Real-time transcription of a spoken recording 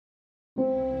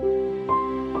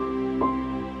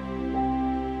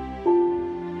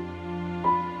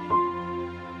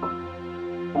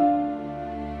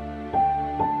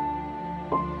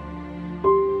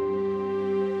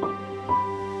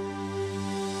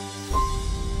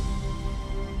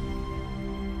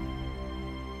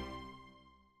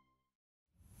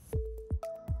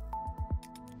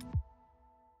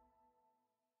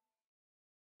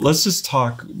Let's just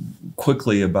talk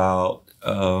quickly about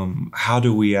how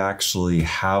do we actually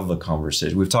have a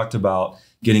conversation. We've talked about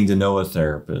getting to know a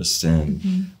therapist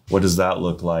and what does that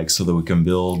look like so that we can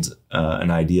build an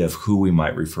idea of who we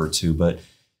might refer to. But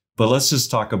let's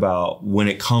just talk about when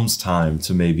it comes time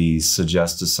to maybe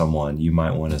suggest to someone you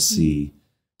might want to see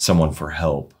someone for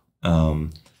help.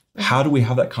 How do we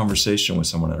have that conversation with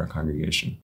someone in our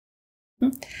congregation?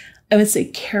 I would say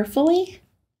carefully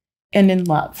and in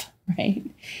love, right?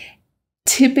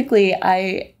 Typically,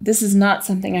 this is not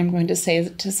something I'm going to say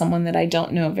to someone that I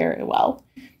don't know very well.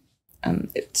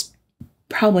 It's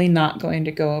probably not going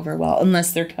to go over well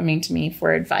unless they're coming to me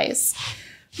for advice.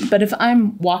 But if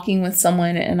I'm walking with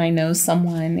someone and I know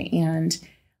someone and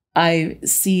I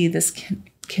see this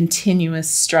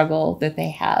continuous struggle that they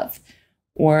have,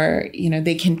 or,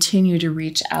 they continue to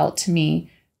reach out to me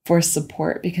for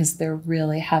support because they're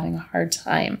really having a hard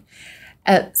time,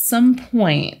 at some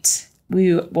point,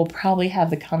 we will probably have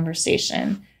the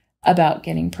conversation about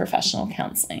getting professional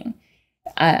counseling.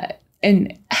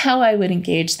 And how I would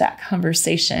engage that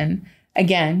conversation,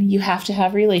 again, you have to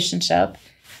have a relationship.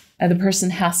 The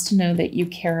person has to know that you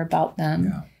care about them.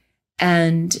 Yeah.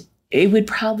 And it would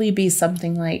probably be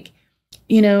something like,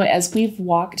 as we've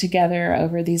walked together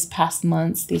over these past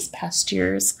months, these past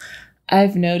years,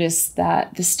 I've noticed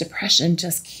that this depression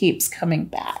just keeps coming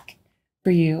back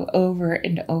for you over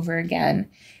and over again.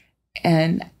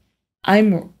 And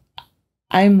I'm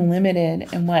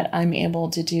limited in what I'm able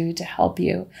to do to help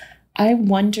you. I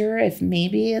wonder if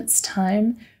maybe it's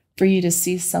time for you to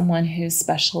see someone who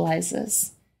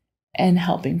specializes in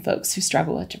helping folks who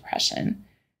struggle with depression.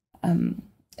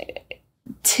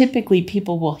 Typically,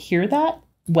 people will hear that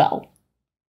well.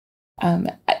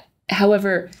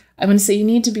 However, I'm going to say you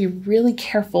need to be really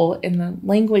careful in the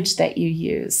language that you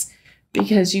use,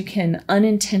 because you can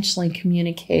unintentionally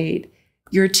communicate,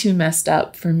 you're too messed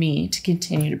up for me to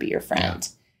continue to be your friend.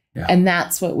 Yeah. And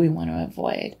that's what we want to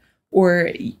avoid.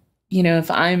 Or,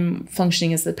 if I'm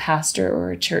functioning as the pastor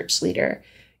or a church leader,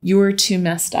 you're too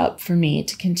messed up for me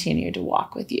to continue to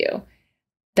walk with you.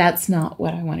 That's not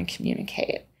what I want to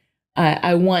communicate.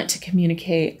 I want to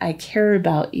communicate, I care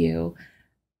about you.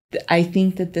 I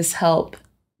think that this help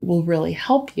will really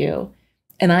help you.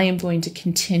 And I am going to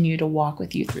continue to walk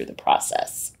with you through the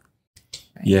process.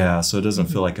 Right? Yeah. So it doesn't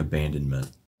feel like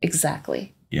abandonment.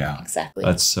 Exactly. Yeah. Exactly.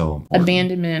 That's so important.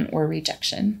 Abandonment or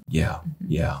rejection. Yeah.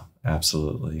 Yeah,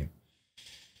 absolutely.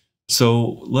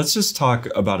 So let's just talk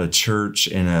about a church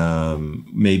and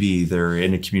maybe they're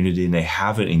in a community and they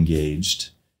haven't engaged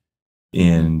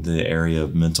in the area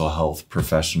of mental health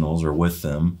professionals or with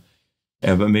them,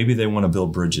 but maybe they want to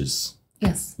build bridges.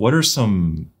 Yes. What are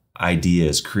some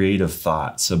ideas, creative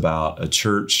thoughts about a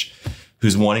church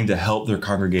who's wanting to help their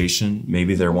congregation?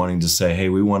 Maybe they're wanting to say, hey,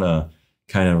 we want to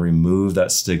kind of remove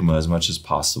that stigma as much as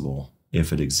possible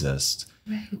if it exists.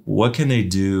 Right. What can they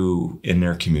do in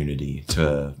their community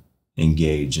to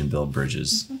engage and build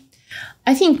bridges? Mm-hmm.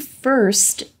 I think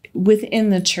first, within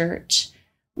the church,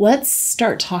 let's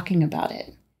start talking about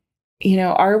it.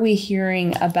 Are we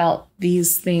hearing about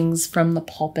these things from the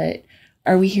pulpit?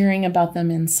 Are we hearing about them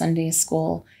in Sunday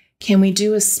school? Can we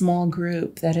do a small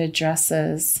group that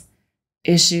addresses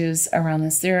issues around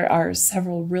this? There are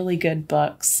several really good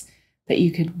books that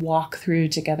you could walk through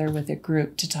together with a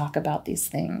group to talk about these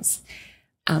things.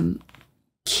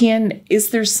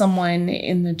 Is there someone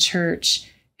in the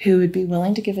church who would be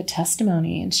willing to give a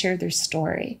testimony and share their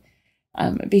story?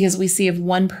 Because we see if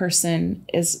one person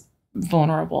is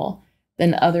vulnerable,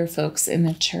 then other folks in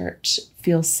the church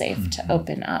feel safe to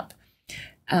open up.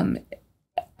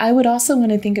 I would also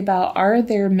want to think about, are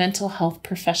there mental health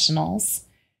professionals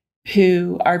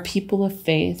who are people of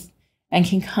faith and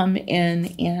can come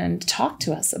in and talk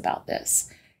to us about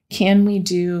this? Can we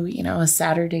do, a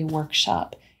Saturday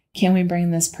workshop? Can we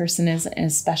bring this person as a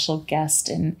special guest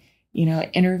and,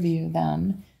 interview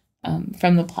them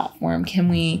from the platform? Can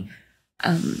we,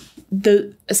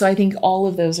 so I think all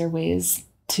of those are ways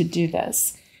to do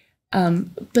this.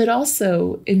 But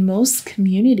also in most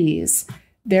communities,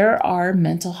 there are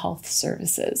mental health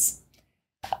services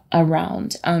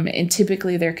around, and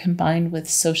typically they're combined with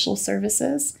social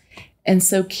services. And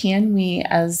so can we,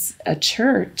 as a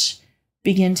church,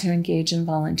 begin to engage in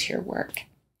volunteer work?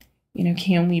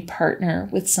 Can we partner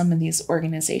with some of these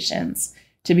organizations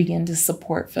to begin to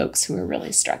support folks who are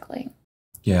really struggling?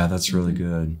 Yeah, that's really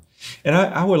good. And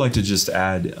I would like to just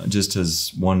add, just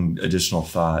as one additional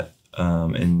thought,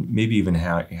 and maybe even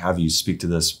have you speak to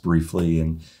this briefly.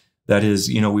 And that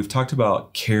is, we've talked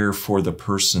about care for the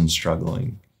person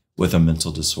struggling with a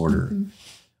mental disorder.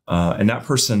 And that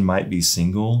person might be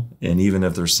single. And even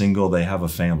if they're single, they have a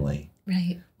family.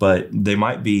 Right. But they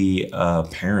might be a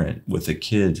parent with a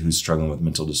kid who's struggling with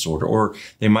mental disorder, or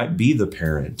they might be the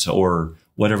parent, or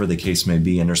whatever the case may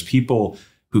be. And there's people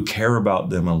who care about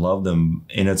them and love them.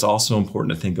 And it's also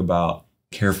important to think about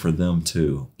care for them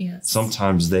too. Yes.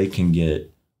 Sometimes they can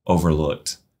get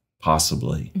overlooked,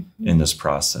 possibly, in this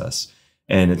process.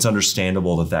 And it's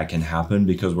understandable that that can happen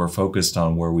because we're focused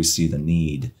on where we see the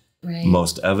need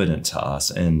most evident to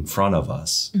us in front of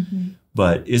us.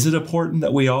 But is it important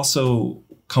that we also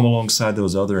come alongside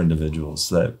those other individuals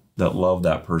that love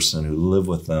that person, who live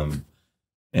with them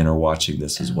and are watching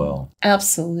this as well?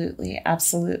 Absolutely.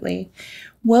 Absolutely.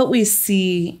 What we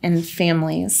see in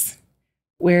families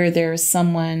where there's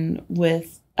someone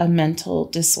with a mental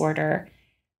disorder,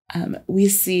 we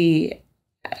see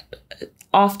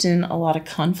often a lot of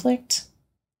conflict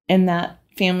in that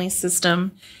family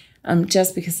system,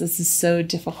 just because this is so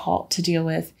difficult to deal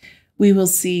with. We will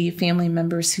see family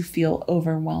members who feel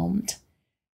overwhelmed,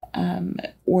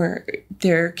 or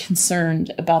they're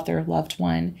concerned about their loved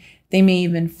one. They may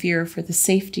even fear for the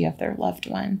safety of their loved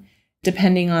one.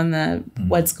 Depending on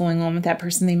what's going on with that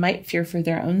person, they might fear for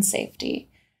their own safety.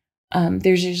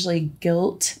 There's usually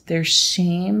guilt, there's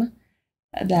shame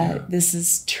that this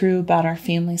is true about our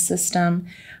family system.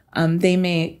 They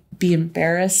may be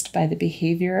embarrassed by the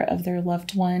behavior of their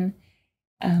loved one.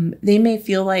 They may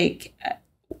feel like,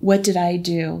 what did I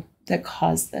do that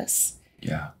caused this?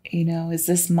 Is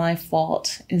this my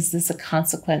fault? Is this a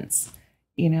consequence,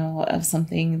 of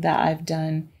something that I've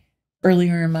done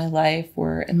earlier in my life?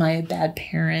 Or am I a bad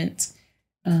parent?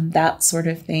 That sort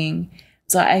of thing.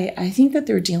 So I think that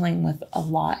they're dealing with a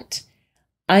lot.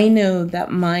 I know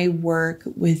that my work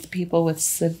with people with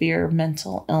severe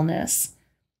mental illness,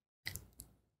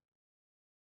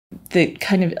 the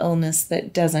kind of illness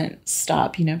that doesn't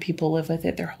stop, people live with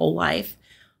it their whole life,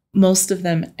 most of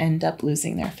them end up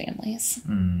losing their families.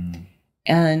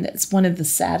 And it's one of the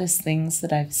saddest things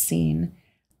that I've seen.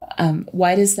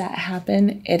 Why does that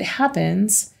happen? It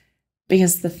happens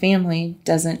because the family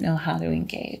doesn't know how to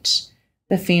engage.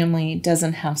 The family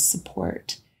doesn't have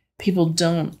support. People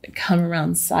don't come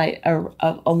alongside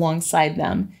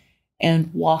them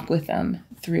and walk with them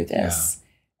through this.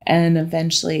 And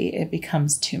eventually it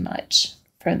becomes too much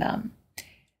for them.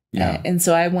 And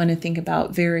so I want to think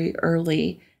about very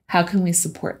early, how can we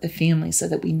support the family so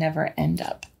that we never end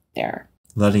up there?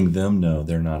 Letting them know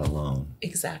they're not alone.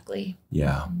 Exactly.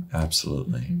 Yeah,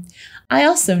 absolutely. I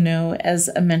also know, as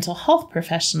a mental health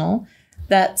professional,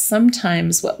 that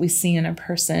sometimes what we see in a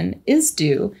person is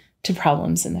due to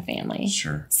problems in the family.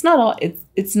 Sure.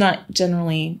 It's not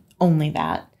generally only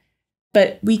that,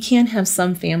 but we can have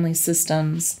some family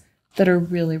systems that are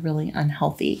really, really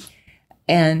unhealthy.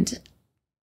 And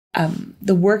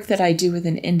the work that I do with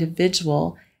an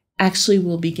individual actually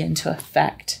will begin to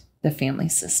affect the family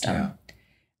system.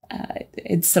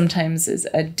 It sometimes is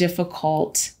a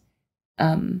difficult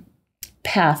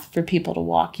path for people to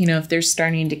walk. If they're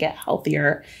starting to get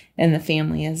healthier and the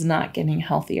family is not getting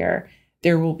healthier,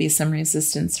 there will be some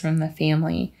resistance from the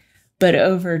family. But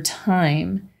over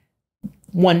time,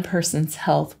 one person's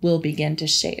health will begin to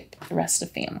shape the rest of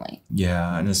family.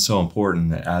 Yeah, and it's so important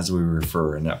that as we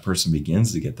refer and that person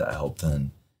begins to get that help,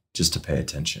 then just to pay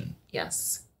attention.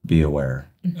 Yes. Be aware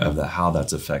of how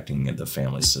that's affecting the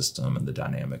family system and the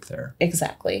dynamic there.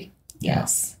 Exactly.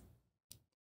 Yes.